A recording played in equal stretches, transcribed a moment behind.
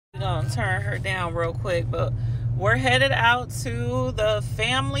Gonna turn her down real quick, but we're headed out to the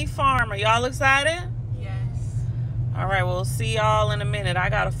family farm. Are y'all excited? Yes. All right, we'll see y'all in a minute. I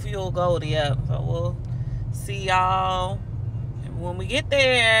gotta fuel Goldie up, so we'll see y'all when we get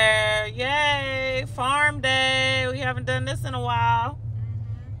there. Yay, farm day. We haven't done this in a while.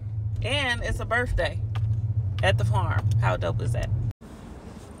 And it's a birthday at the farm. How dope is that?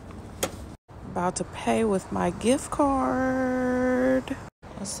 About to pay with my gift card.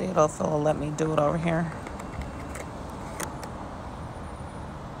 Let's see if it'll let me do it over here.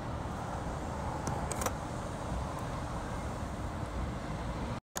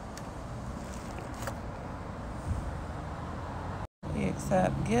 We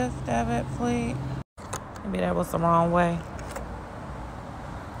accept gift debit, fleet. Maybe that was the wrong way.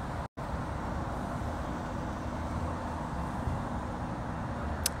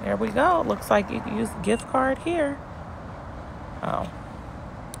 There we go. Looks like you can use the gift card here. Oh,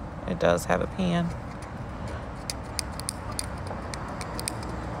 it does have a pen.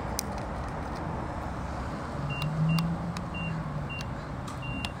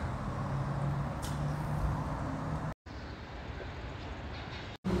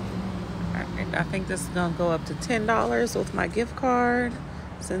 I think this is gonna go up to $10 with my gift card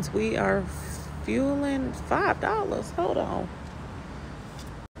since we are fueling $5. Hold on.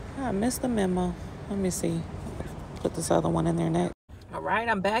 I missed the memo. Let me see. Put this other one in there next. All right,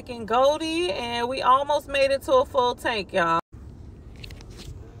 I'm back in Goldie and we almost made it to a full tank, y'all.